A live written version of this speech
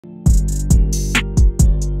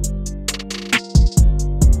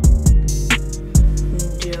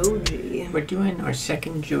we're doing our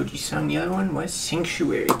second Joji song. The other one was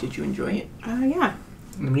Sanctuary. Did you enjoy it? Yeah.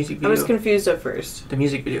 The music video. I was confused at first. The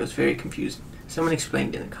music video was very confusing. Someone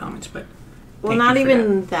explained in the comments, but well, not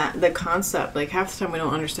even that. The concept. Like half the time we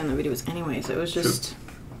don't understand the videos anyways. It was just. True.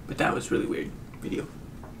 But that was really weird video.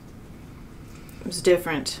 It was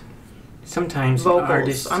different. Sometimes vocals.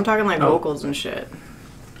 Artists, I'm talking like vocals and shit.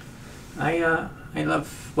 I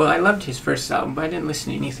loved his first album, but I didn't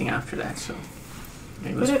listen to anything after that, so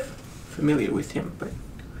I was familiar with him. But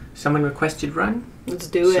someone requested Run. Let's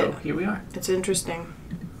do it. So here we are. It's interesting.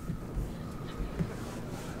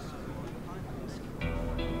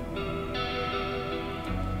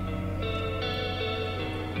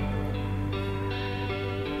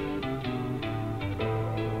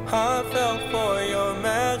 I fell for your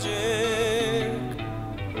magic.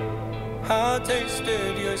 I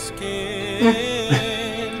tasted your skin.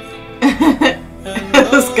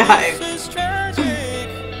 This guy. Is tragic.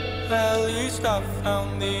 At least I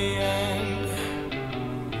found the end.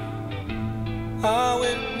 I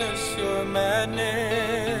witnessed your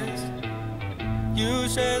madness. You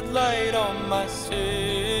shed light on my sins.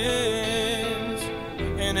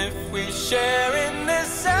 And if we share in this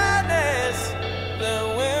sadness,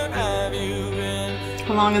 then where have you been?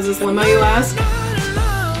 How long is this limo, you ask?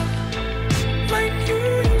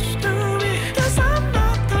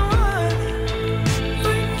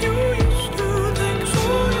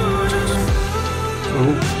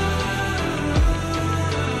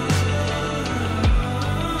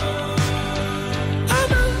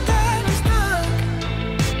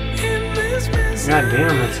 God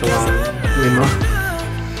damn, that's a long limo.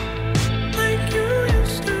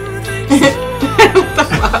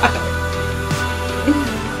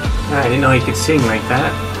 I didn't know he could sing like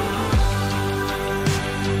that.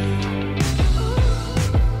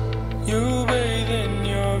 You bathe in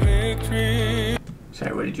your victory.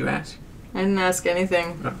 Sorry, what did you ask? I didn't ask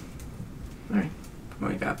anything. Oh. Alright. Well,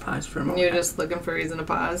 we got to pause for a moment. You're just looking for a reason to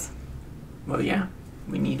pause? Well, yeah.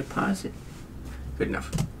 We need to pause it. Good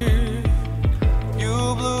enough.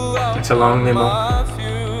 It's a long limo.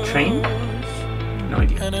 Train? No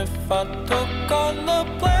idea. And if I took on the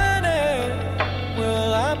planet,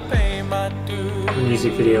 will I pay my dues? The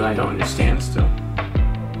music video I don't understand still.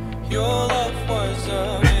 Your love was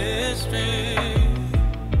a mystery.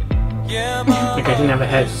 Yeah, like I didn't have a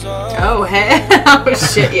head. Oh, head? Oh,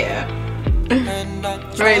 shit, yeah.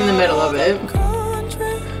 Right in the middle of it.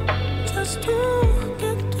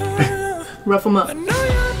 Rough them up.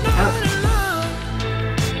 Oh.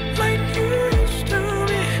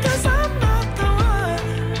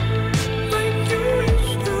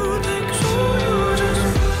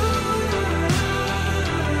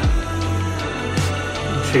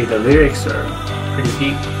 The lyrics are pretty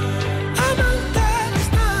deep.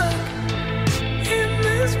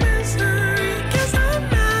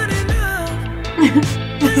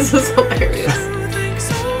 This is hilarious.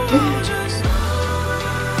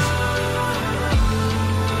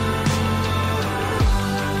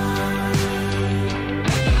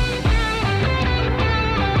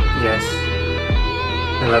 Yes.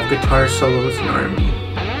 I love guitar solos and R&B.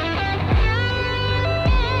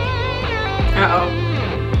 Uh-oh.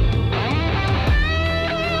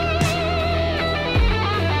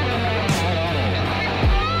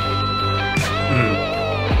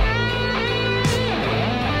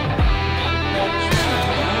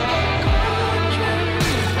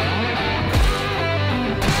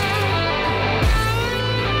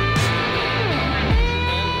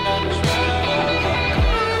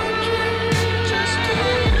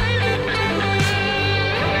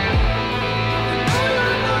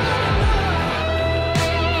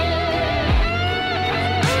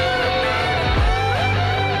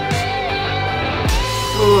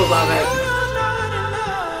 Ooh, love it.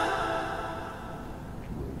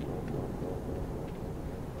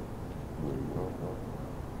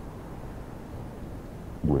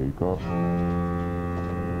 Wake up.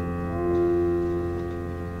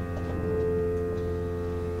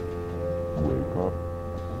 Wake up.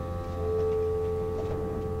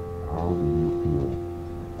 How do you feel?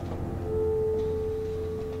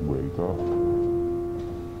 Wake up.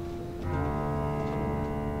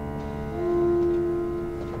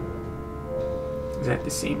 Is that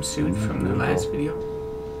the same suit from the last video?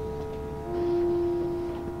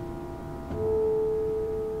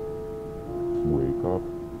 Wake up.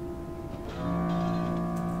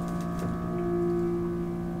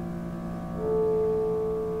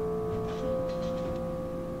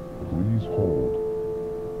 Please hold.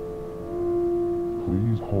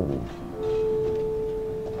 Please hold.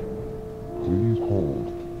 Please hold.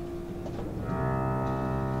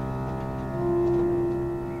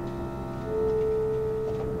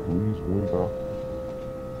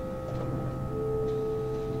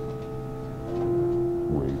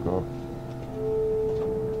 up.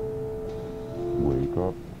 Wake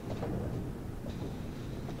up.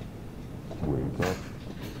 Wake up.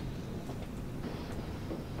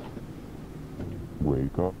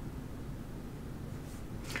 Wake up.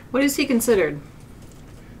 What is he considered?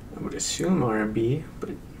 I would assume R&B, but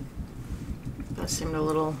That seemed a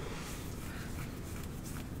little.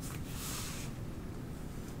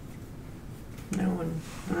 no one.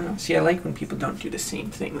 I don't know. See, I like when people don't do the same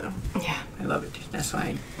thing, though. Yeah. I love it. That's why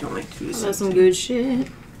I don't like to do the same That's some thing. good shit.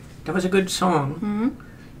 That was a good song. Hmm.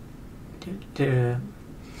 I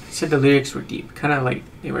said the lyrics were deep. Kind of like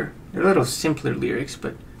they're a little simpler lyrics,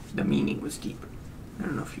 but the meaning was deep. I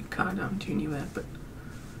don't know if you caught on to any of that, but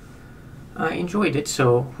I enjoyed it.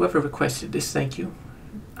 So whoever requested this, thank you.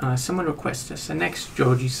 Someone requested us the next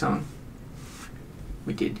Joji song.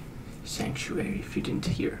 We did Sanctuary. If you didn't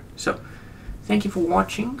hear, so thank you for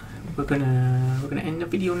watching. We're gonna end the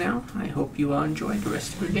video now. I hope you all enjoy the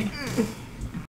rest of your day.